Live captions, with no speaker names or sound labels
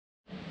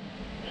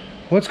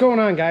What's going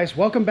on, guys?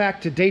 Welcome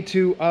back to day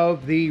 2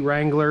 of the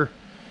Wrangler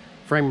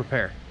frame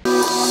repair.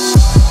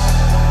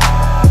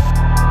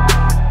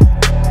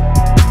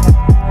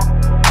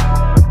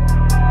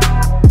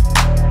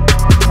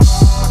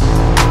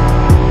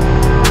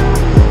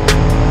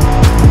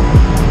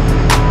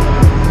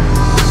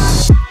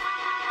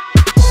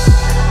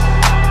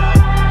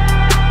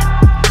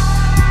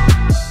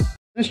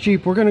 This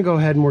Jeep, we're going to go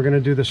ahead and we're going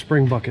to do the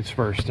spring buckets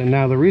first. And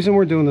now the reason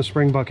we're doing the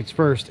spring buckets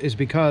first is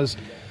because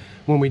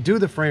when we do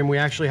the frame, we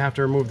actually have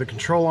to remove the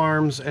control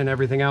arms and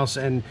everything else,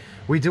 and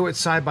we do it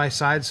side by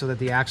side so that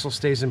the axle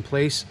stays in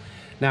place.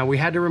 Now, we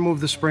had to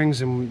remove the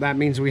springs, and that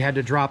means we had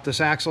to drop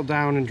this axle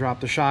down and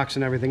drop the shocks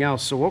and everything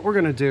else. So what we're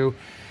going to do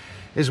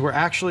is we're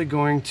actually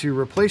going to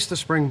replace the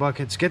spring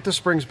buckets, get the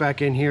springs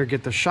back in here,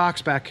 get the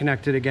shocks back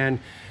connected again.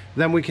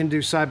 Then we can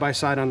do side by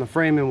side on the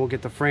frame and we'll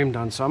get the frame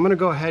done. So I'm going to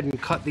go ahead and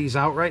cut these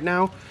out right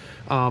now.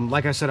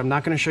 Like I said, I'm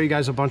not going to show you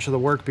guys a bunch of the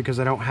work because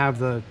I don't have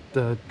the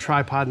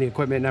tripod and the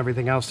equipment and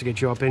everything else to get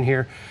you up in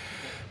here.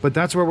 But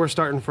that's where we're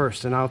starting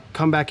first, and I'll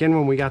come back in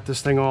when we got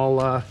this thing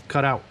all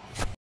cut out.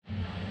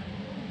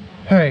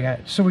 All right,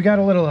 guys, so we got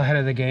a little ahead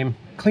of the game,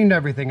 cleaned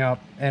everything up,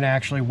 and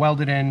actually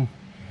welded in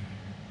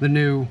the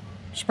new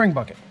spring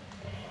bucket.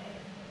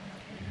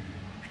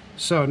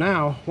 So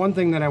now, one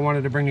thing that I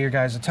wanted to bring to your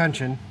guys'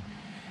 attention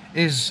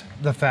is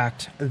the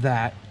fact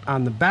that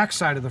on the back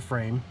side of the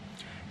frame,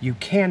 you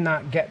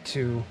cannot get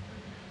to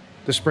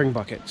the spring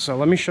bucket. So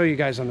let me show you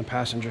guys on the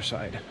passenger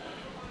side.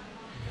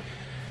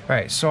 All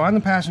right, so on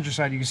the passenger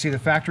side, you can see the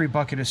factory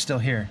bucket is still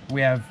here.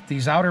 We have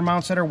these outer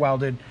mounts that are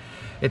welded.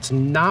 It's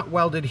not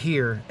welded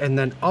here, and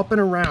then up and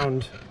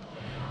around,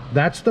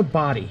 that's the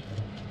body.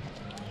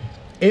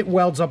 It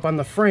welds up on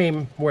the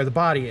frame where the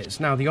body is.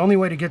 Now, the only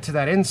way to get to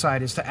that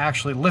inside is to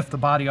actually lift the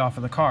body off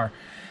of the car.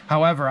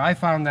 However, I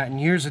found that in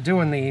years of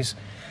doing these,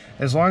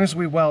 as long as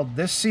we weld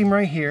this seam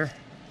right here,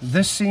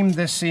 this seam,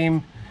 that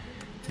seam,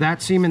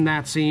 and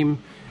that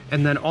seam,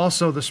 and then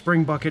also the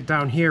spring bucket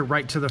down here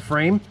right to the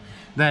frame,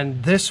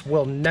 then this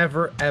will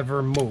never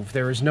ever move.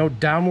 There is no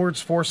downwards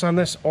force on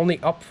this, only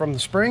up from the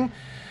spring,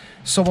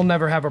 so we'll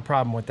never have a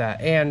problem with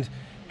that. And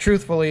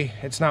truthfully,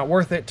 it's not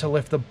worth it to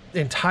lift the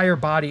entire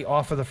body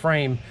off of the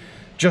frame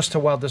just to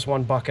weld this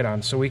one bucket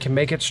on. So we can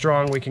make it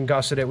strong, we can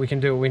gusset it, we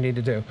can do what we need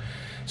to do.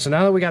 So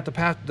now that we got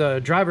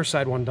the driver's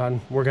side one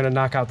done, we're gonna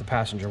knock out the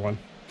passenger one.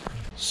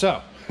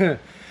 So,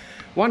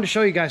 wanted to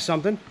show you guys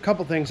something, a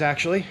couple things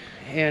actually,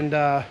 and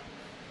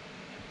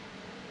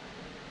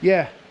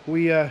yeah,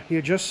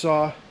 you just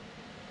saw,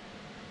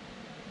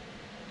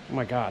 oh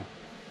my god,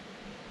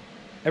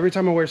 every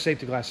time I wear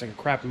safety glasses I get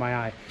crap in my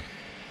eye.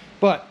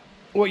 But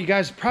what you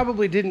guys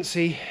probably didn't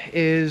see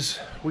is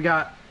we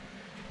got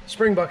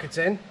spring buckets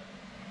in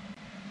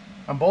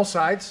on both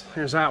sides.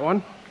 Here's that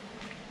one,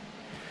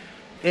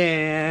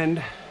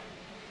 and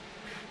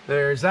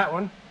there's that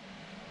one.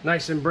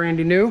 Nice and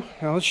brandy new.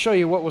 Now let's show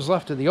you what was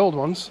left of the old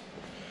ones.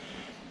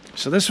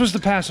 So this was the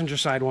passenger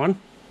side one.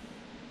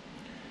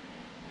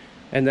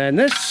 And then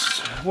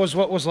this was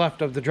what was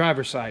left of the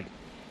driver's side.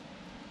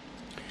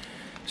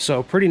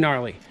 So pretty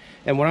gnarly.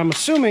 And what I'm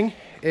assuming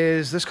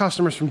is this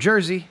customer's from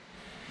Jersey,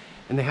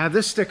 and they have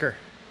this sticker,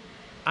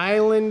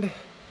 Island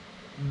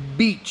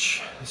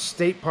Beach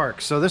State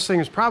Park. So this thing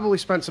has probably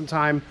spent some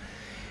time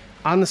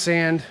on the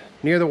sand,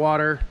 near the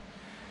water,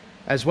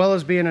 as well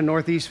as being a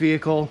Northeast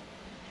vehicle.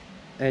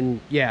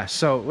 And yeah,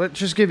 so let's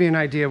just give you an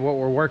idea of what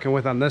we're working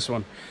with on this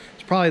one.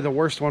 It's probably the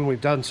worst one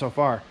we've done so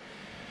far.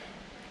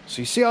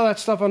 So you see all that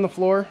stuff on the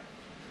floor?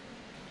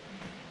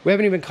 We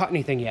haven't even cut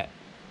anything yet.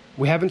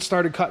 We haven't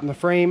started cutting the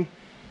frame,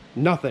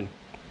 nothing.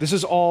 This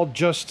is all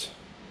just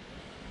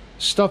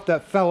stuff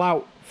that fell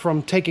out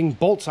from taking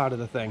bolts out of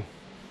the thing.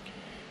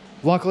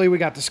 Luckily, we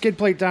got the skid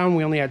plate down.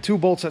 We only had 2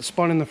 bolts that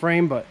spun in the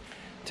frame, but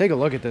take a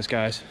look at this,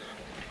 guys.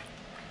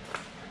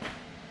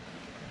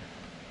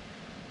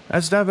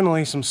 That's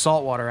definitely some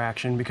saltwater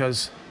action,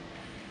 because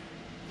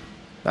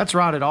that's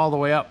rotted all the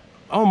way up,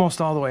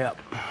 almost all the way up.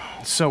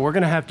 So we're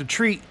gonna have to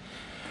treat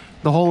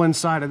the whole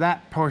inside of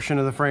that portion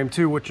of the frame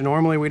too, which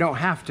normally we don't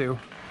have to,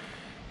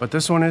 but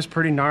this one is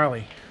pretty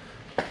gnarly.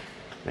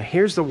 Now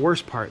here's the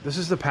worst part. This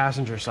is the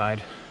passenger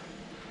side,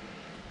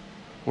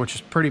 which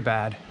is pretty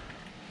bad.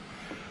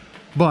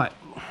 But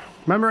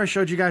remember I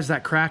showed you guys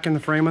that crack in the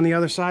frame on the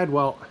other side?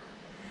 Well,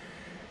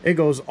 it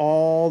goes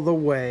all the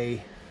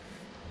way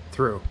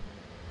through.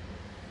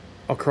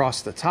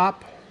 Across the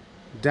top,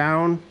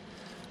 down,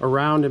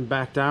 around, and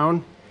back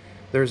down.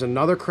 There's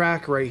another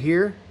crack right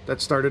here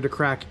that started to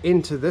crack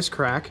into this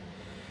crack.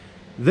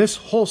 This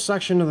whole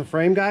section of the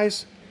frame,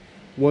 guys,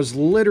 was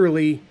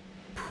literally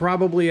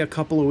probably a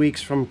couple of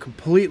weeks from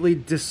completely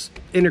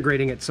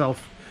disintegrating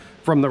itself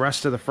from the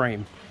rest of the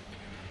frame.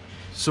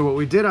 So what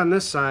we did on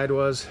this side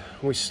was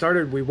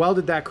we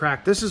welded that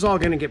crack. This is all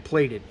going to get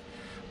plated,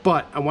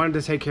 but I wanted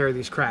to take care of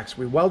these cracks.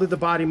 We welded the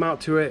body mount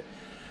to it.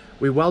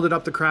 We welded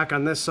up the crack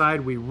on this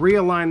side. We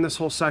realigned this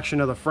whole section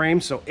of the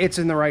frame so it's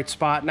in the right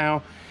spot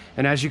now.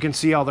 And as you can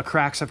see, all the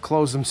cracks have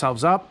closed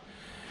themselves up.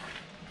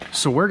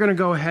 So we're gonna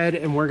go ahead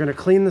and we're gonna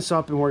clean this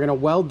up, and we're gonna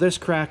weld this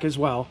crack as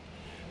well,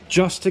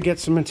 just to get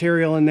some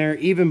material in there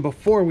even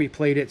before we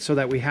plate it so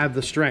that we have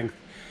the strength.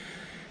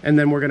 And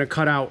then we're going to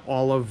cut out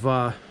all of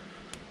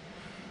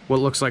what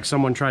looks like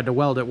someone tried to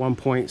weld at one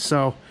point.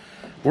 So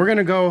we're going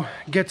to go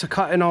get to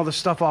cutting all the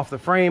stuff off the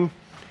frame.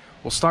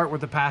 We'll start with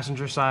the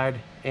passenger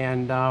side,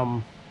 and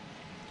I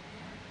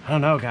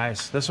don't know,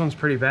 guys, this one's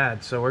pretty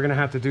bad, so we're gonna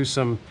have to do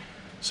some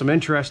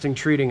interesting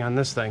treating on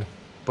this thing,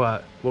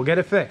 but we'll get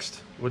it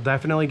fixed. We'll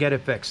definitely get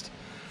it fixed.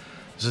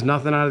 This is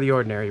nothing out of the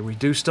ordinary. We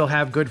do still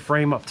have good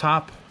frame up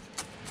top.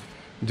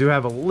 We do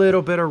have a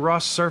little bit of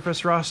rust,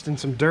 surface rust, and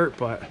some dirt,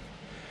 but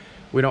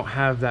we don't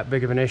have that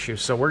big of an issue.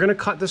 So we're gonna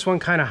cut this one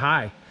kind of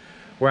high.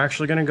 We're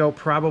actually gonna go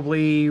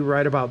probably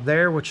right about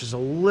there, which is a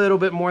little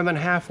bit more than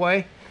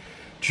halfway,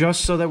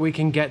 just so that we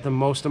can get the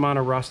most amount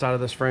of rust out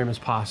of this frame as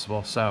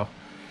possible. So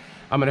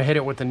I'm gonna hit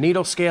it with the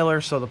needle scaler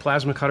so the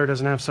plasma cutter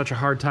doesn't have such a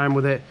hard time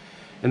with it,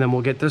 and then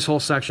we'll get this whole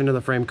section of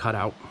the frame cut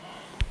out.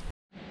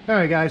 All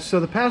right, guys,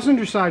 so the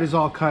passenger side is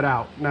all cut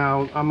out.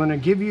 Now I'm gonna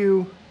give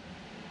you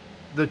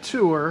the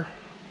tour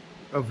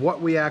of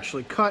what we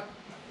actually cut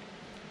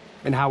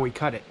and how we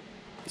cut it.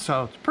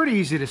 So it's pretty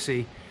easy to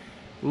see.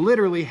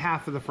 Literally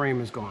half of the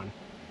frame is gone.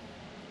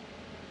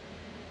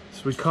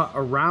 So we cut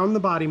around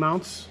the body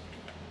mounts.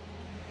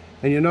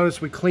 And you'll notice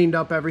we cleaned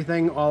up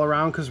everything all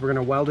around because we're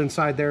going to weld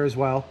inside there as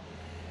well.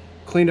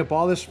 Cleaned up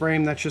all this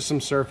frame, that's just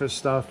some surface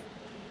stuff.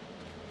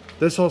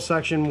 This whole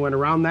section went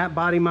around that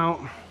body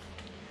mount.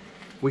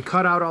 We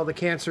cut out all the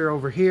cancer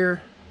over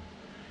here,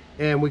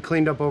 and we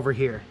cleaned up over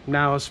here.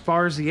 Now, as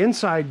far as the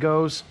inside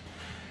goes,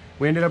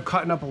 we ended up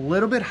cutting up a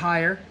little bit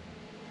higher.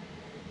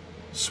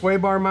 Sway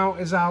bar mount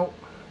is out.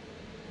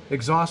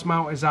 Exhaust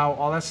mount is out.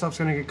 All that stuff's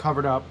going to get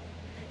covered up.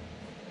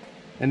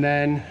 And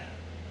then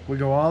we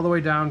go all the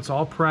way down. It's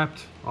all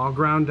prepped, all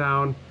ground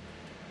down.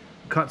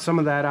 Cut some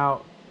of that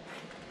out.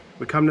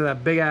 We come to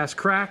that big ass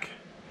crack.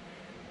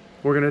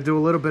 We're gonna do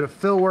a little bit of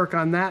fill work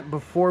on that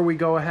before we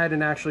go ahead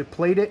and actually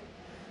plate it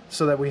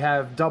so that we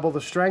have double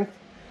the strength.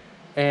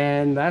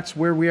 And that's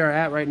where we are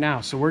at right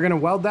now. So we're gonna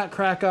weld that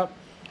crack up,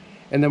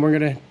 and then we're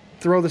gonna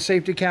throw the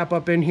safety cap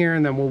up in here,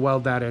 and then we'll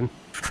weld that in.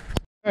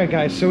 All right,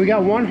 guys, so we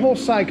got one whole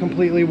side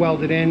completely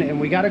welded in, and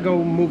we gotta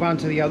go move on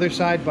to the other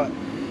side, but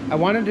I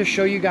wanted to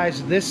show you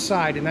guys this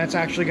side, and that's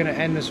actually going to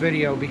end this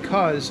video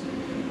because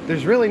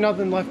there's really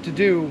nothing left to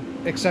do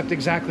except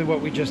exactly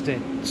what we just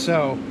did.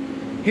 So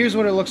here's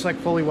what it looks like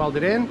fully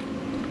welded in.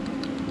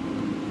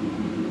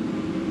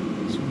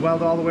 Let's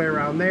weld all the way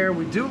around there.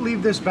 We do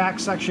leave this back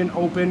section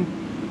open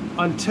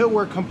until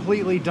we're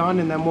completely done,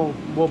 and then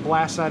we'll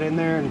blast that in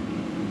there.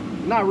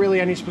 And not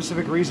really any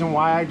specific reason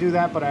why I do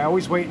that, but I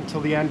always wait until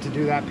the end to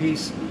do that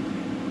piece.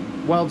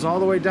 Welds all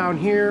the way down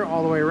here,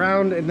 all the way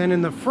around, and then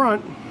in the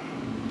front,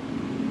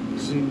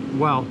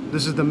 well,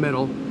 this is the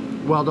middle.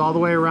 Weld all the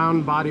way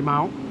around body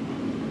mount.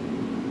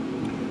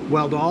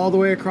 Weld all the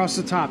way across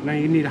the top. Now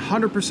you need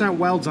 100%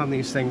 welds on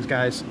these things,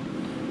 guys.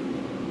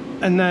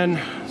 And then,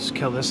 let's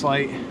kill this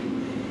light.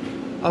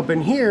 Up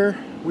in here,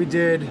 we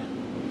did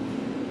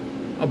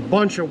a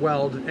bunch of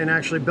weld and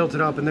actually built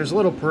it up. And there's a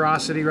little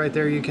porosity right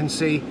there you can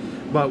see,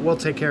 but we'll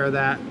take care of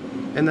that.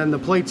 And then the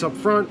plates up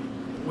front,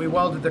 we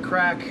welded the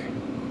crack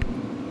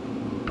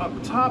up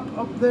top,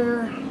 up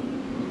there.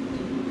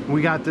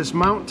 We got this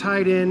mount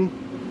tied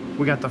in.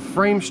 We got the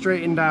frame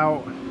straightened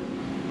out.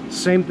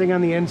 Same thing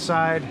on the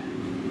inside.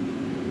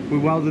 We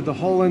welded the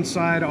whole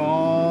inside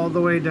all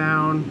the way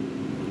down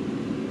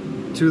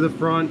to the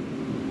front.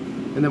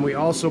 And then we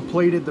also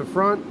plated the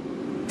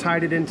front,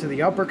 tied it into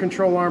the upper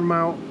control arm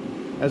mount,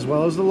 as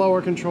well as the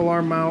lower control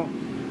arm mount.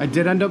 I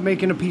did end up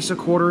making a piece of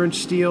 1/4"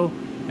 steel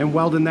and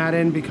welding that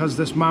in because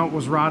this mount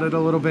was rotted a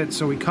little bit.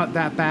 So we cut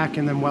that back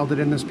and then welded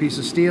in this piece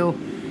of steel.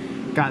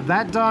 Got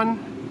that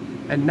done.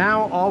 And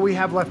now all we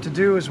have left to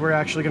do is we're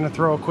actually going to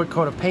throw a quick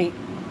coat of paint.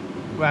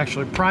 Well,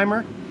 actually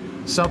primer,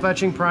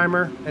 self-etching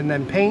primer, and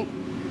then paint.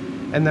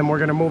 And then we're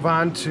going to move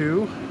on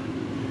to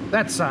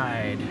that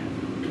side.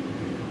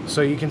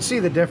 So you can see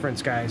the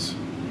difference, guys.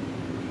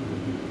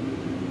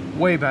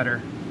 Way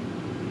better.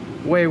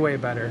 Way, way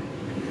better.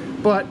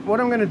 But what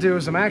I'm going to do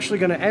is I'm actually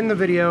going to end the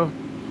video.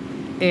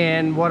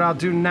 And what I'll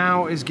do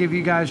now is give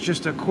you guys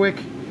just a quick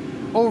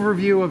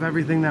overview of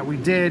everything that we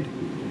did.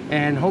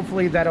 And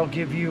hopefully that'll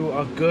give you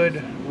a good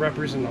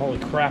holy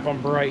crap,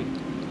 I'm bright.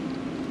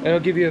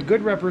 It'll give you a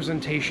good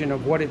representation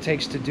of what it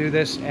takes to do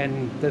this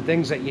and the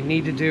things that you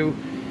need to do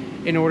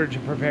in order to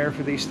prepare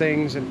for these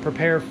things and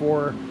prepare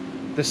for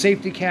the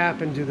safety cap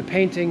and do the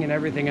painting and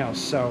everything else.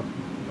 So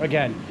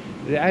again,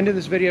 the end of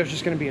this video is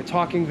just going to be a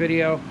talking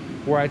video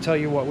where I tell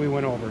you what we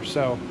went over.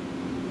 So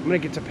I'm going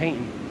to get to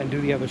painting and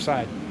do the other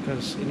side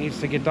because it needs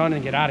to get done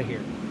and get out of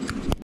here.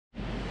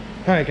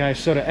 Alright guys,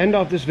 so to end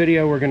off this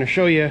video, we're going to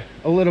show you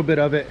a little bit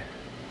of it.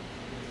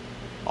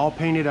 All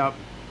painted up.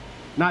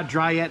 Not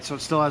dry yet, so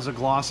it still has a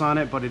gloss on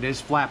it, but it is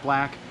flat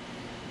black.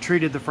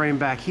 Treated the frame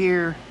back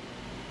here.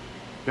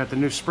 Got the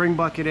new spring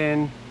bucket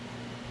in.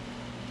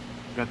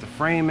 Got the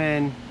frame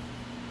in.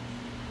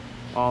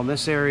 All in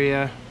this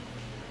area.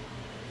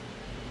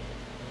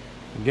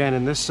 Again,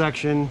 in this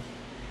section.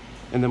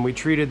 And then we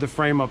treated the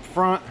frame up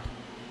front.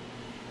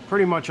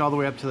 pretty much all the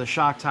way up to the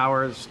shock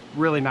tower. There's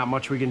really not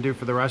much we can do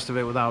for the rest of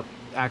it without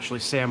actually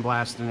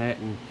sandblasting it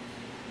and,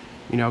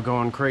 you know,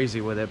 going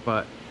crazy with it.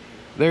 But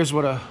there's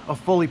what a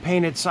fully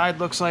painted side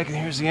looks like, and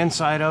here's the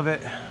inside of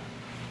it.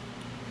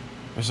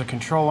 There's a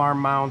control arm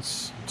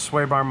mounts,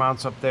 sway bar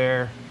mounts up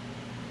there,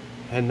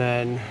 and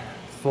then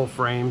full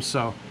frame.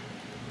 So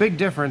big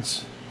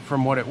difference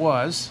from what it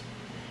was.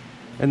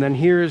 And then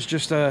here is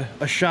just a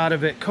shot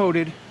of it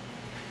coated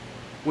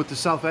with the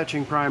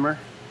self-etching primer,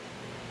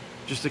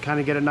 just to kind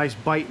of get a nice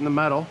bite in the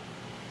metal.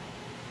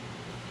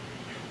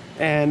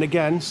 And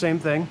again, same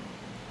thing,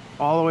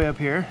 all the way up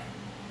here,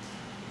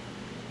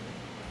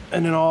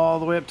 and then all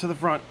the way up to the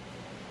front.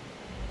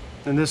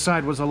 And this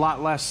side was a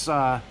lot less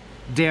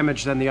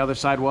damaged than the other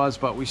side was,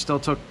 but we still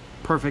took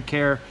perfect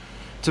care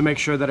to make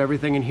sure that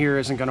everything in here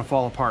isn't going to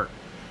fall apart.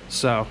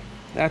 So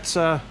that's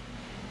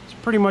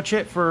pretty much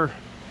it for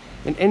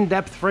an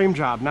in-depth frame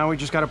job. Now we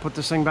just got to put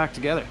this thing back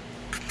together.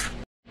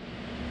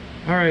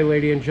 All right,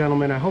 ladies and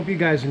gentlemen, I hope you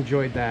guys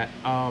enjoyed that.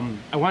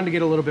 I wanted to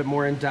get a little bit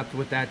more in-depth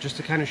with that, just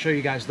to kind of show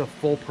you guys the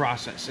full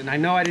process. And I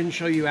know I didn't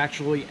show you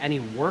actually any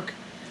work,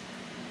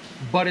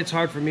 but it's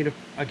hard for me to,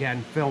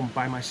 again, film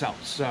by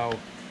myself. So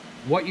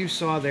what you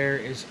saw there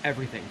is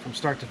everything from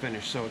start to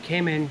finish. So it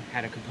came in,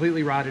 had a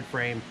completely rotted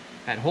frame,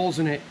 had holes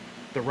in it.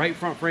 The right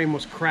front frame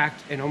was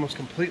cracked and almost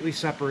completely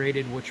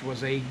separated, which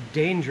was a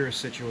dangerous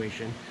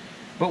situation.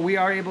 But we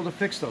are able to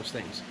fix those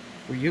things.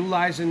 We're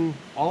utilizing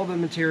all of the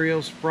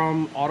materials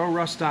from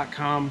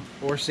autorust.com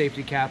or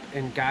Safety Cap.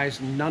 And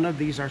guys, none of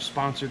these are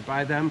sponsored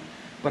by them,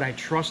 but I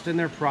trust in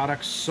their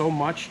products so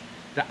much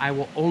that I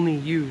will only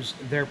use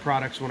their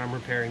products when I'm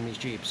repairing these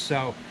Jeeps.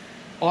 So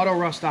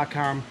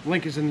autorust.com,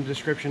 link is in the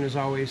description as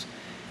always.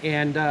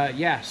 And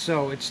yeah,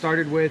 so it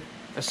started with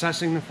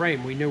assessing the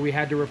frame. We knew we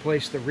had to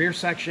replace the rear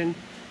section,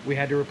 we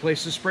had to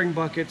replace the spring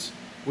buckets,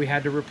 we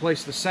had to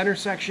replace the center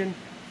section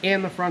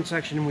and the front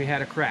section, and we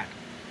had a crack.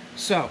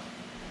 So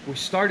we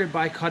started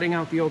by cutting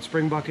out the old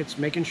spring buckets,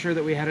 making sure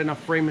that we had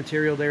enough frame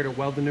material there to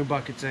weld the new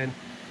buckets in.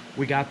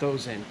 We got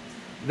those in.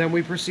 Then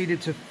we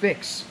proceeded to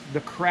fix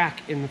the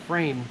crack in the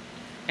frame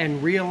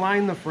and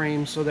realign the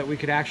frame so that we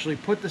could actually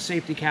put the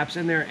safety caps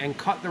in there and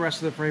cut the rest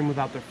of the frame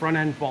without the front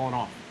end falling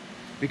off,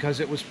 because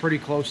it was pretty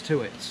close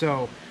to it.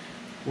 So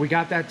we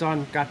got that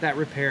done, got that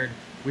repaired.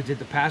 We did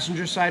the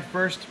passenger side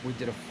first. We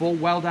did a full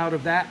weld out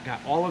of that,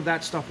 got all of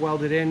that stuff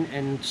welded in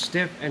and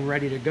stiff and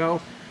ready to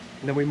go.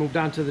 And then we moved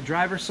on to the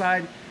driver's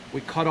side.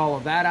 We cut all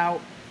of that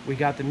out. We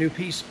got the new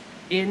piece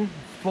in,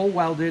 full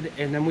welded,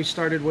 and then we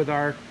started with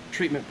our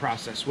treatment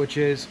process, which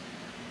is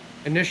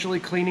initially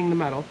cleaning the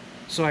metal.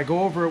 So I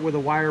go over it with a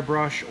wire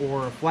brush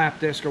or a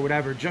flap disc or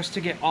whatever, just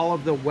to get all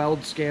of the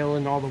weld scale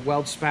and all the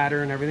weld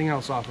spatter and everything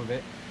else off of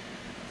it.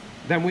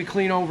 Then we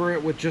clean over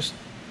it with just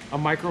a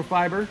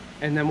microfiber,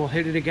 and then we'll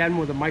hit it again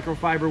with a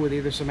microfiber with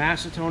either some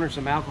acetone or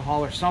some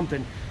alcohol or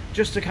something,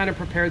 just to kind of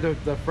prepare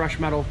the fresh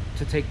metal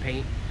to take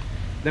paint.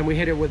 Then we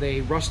hit it with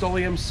a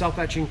Rust-Oleum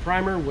self-etching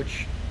primer,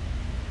 which,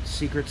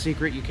 secret,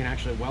 you can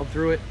actually weld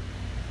through it.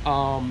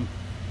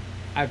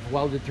 I've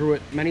welded through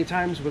it many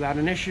times without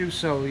an issue,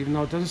 so even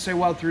though it doesn't say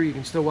weld through, you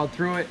can still weld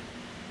through it.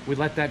 We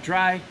let that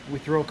dry. We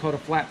throw a coat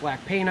of flat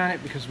black paint on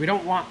it because we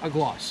don't want a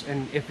gloss.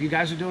 And if you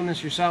guys are doing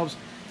this yourselves,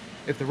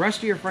 if the rest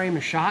of your frame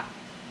is shot,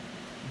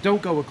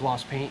 don't go with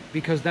gloss paint,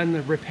 because then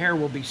the repair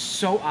will be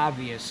so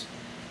obvious,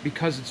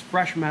 because it's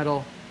fresh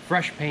metal,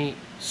 fresh paint,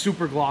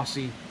 super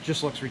glossy,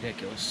 just looks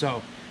ridiculous.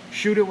 So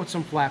shoot it with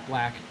some flat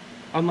black,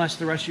 unless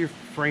the rest of your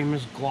frame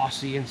is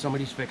glossy and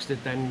somebody's fixed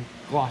it, then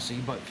glossy,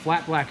 but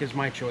flat black is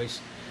my choice.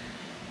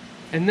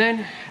 And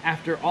then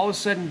after all is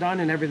said and done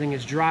and everything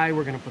is dry,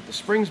 we're going to put the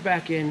springs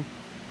back in,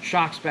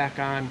 shocks back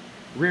on,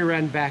 rear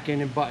end back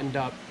in and buttoned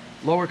up,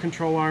 lower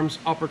control arms,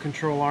 upper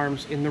control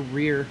arms in the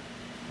rear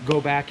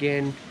go back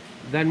in.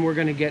 Then we're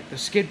going to get the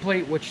skid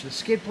plate, which the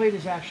skid plate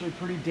is actually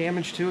pretty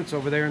damaged too. It's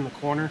over there in the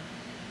corner.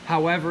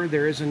 However,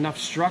 there is enough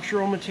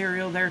structural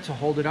material there to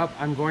hold it up.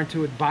 I'm going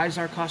to advise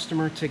our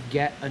customer to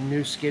get a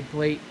new skid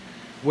plate,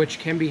 which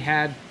can be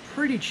had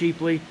pretty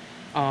cheaply.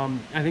 I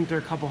think they're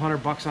a couple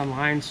 $100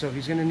 online, so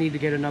he's going to need to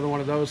get another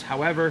one of those.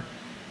 However,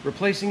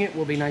 replacing it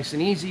will be nice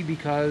and easy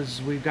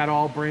because we've got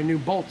all brand new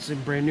bolts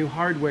and brand new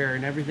hardware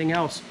and everything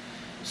else.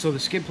 So the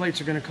skid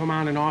plates are going to come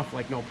on and off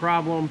like no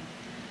problem.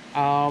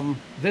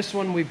 This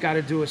one, we've got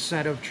to do a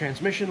set of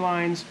transmission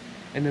lines,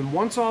 and then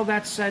once all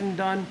that's said and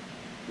done,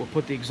 we'll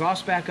put the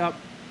exhaust back up,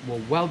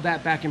 we'll weld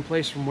that back in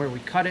place from where we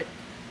cut it,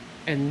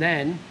 and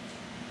then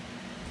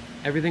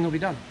everything will be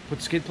done. Put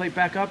the skid plate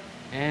back up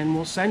and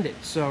we'll send it.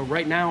 So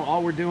right now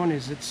all we're doing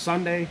is, it's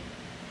Sunday,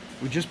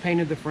 we just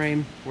painted the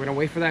frame, we're gonna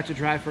wait for that to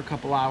dry for a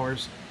couple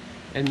hours,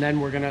 and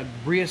then we're gonna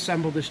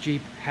reassemble this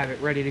Jeep, have it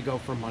ready to go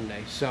for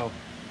Monday. So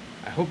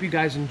I hope you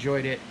guys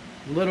enjoyed it.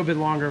 A little bit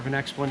longer of an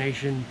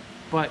explanation,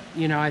 but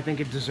you know, I think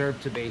it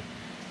deserved to be.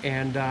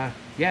 And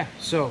yeah,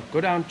 so go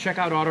down, check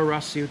out Auto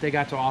Rust, see what they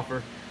got to offer.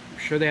 I'm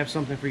sure they have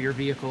something for your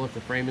vehicle if the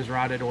frame is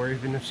rotted, or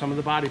even if some of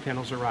the body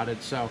panels are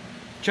rotted. So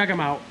check them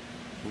out.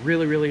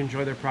 Really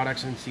enjoy their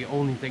products, and it's the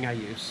only thing I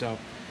use. So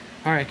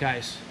all right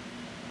guys,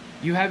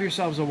 You have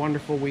yourselves a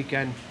wonderful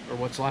weekend, or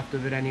what's left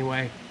of it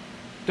anyway.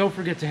 Don't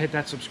forget to hit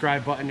that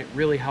subscribe button. It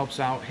really helps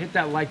out. Hit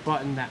that like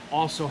button. That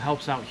also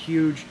helps out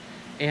huge.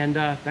 And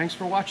thanks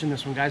for watching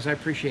this one, guys. I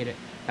appreciate it.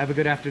 Have a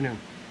good afternoon.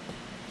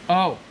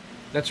 Oh,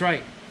 that's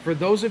right. For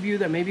those of you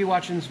that may be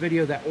watching this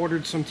video that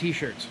ordered some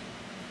t-shirts,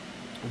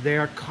 they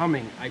are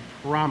coming, I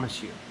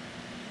promise you.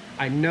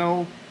 I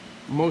know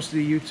most of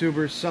the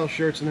YouTubers sell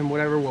shirts and then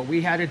whatever. Well,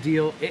 we had a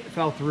deal. It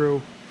fell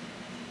through.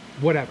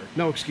 Whatever.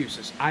 No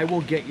excuses. I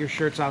will get your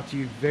shirts out to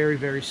you very,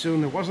 very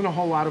soon. There wasn't a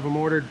whole lot of them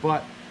ordered,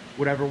 but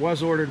whatever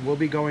was ordered will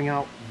be going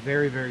out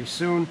very, very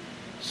soon.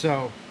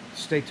 So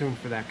stay tuned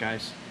for that,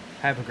 guys.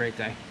 Have a great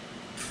day.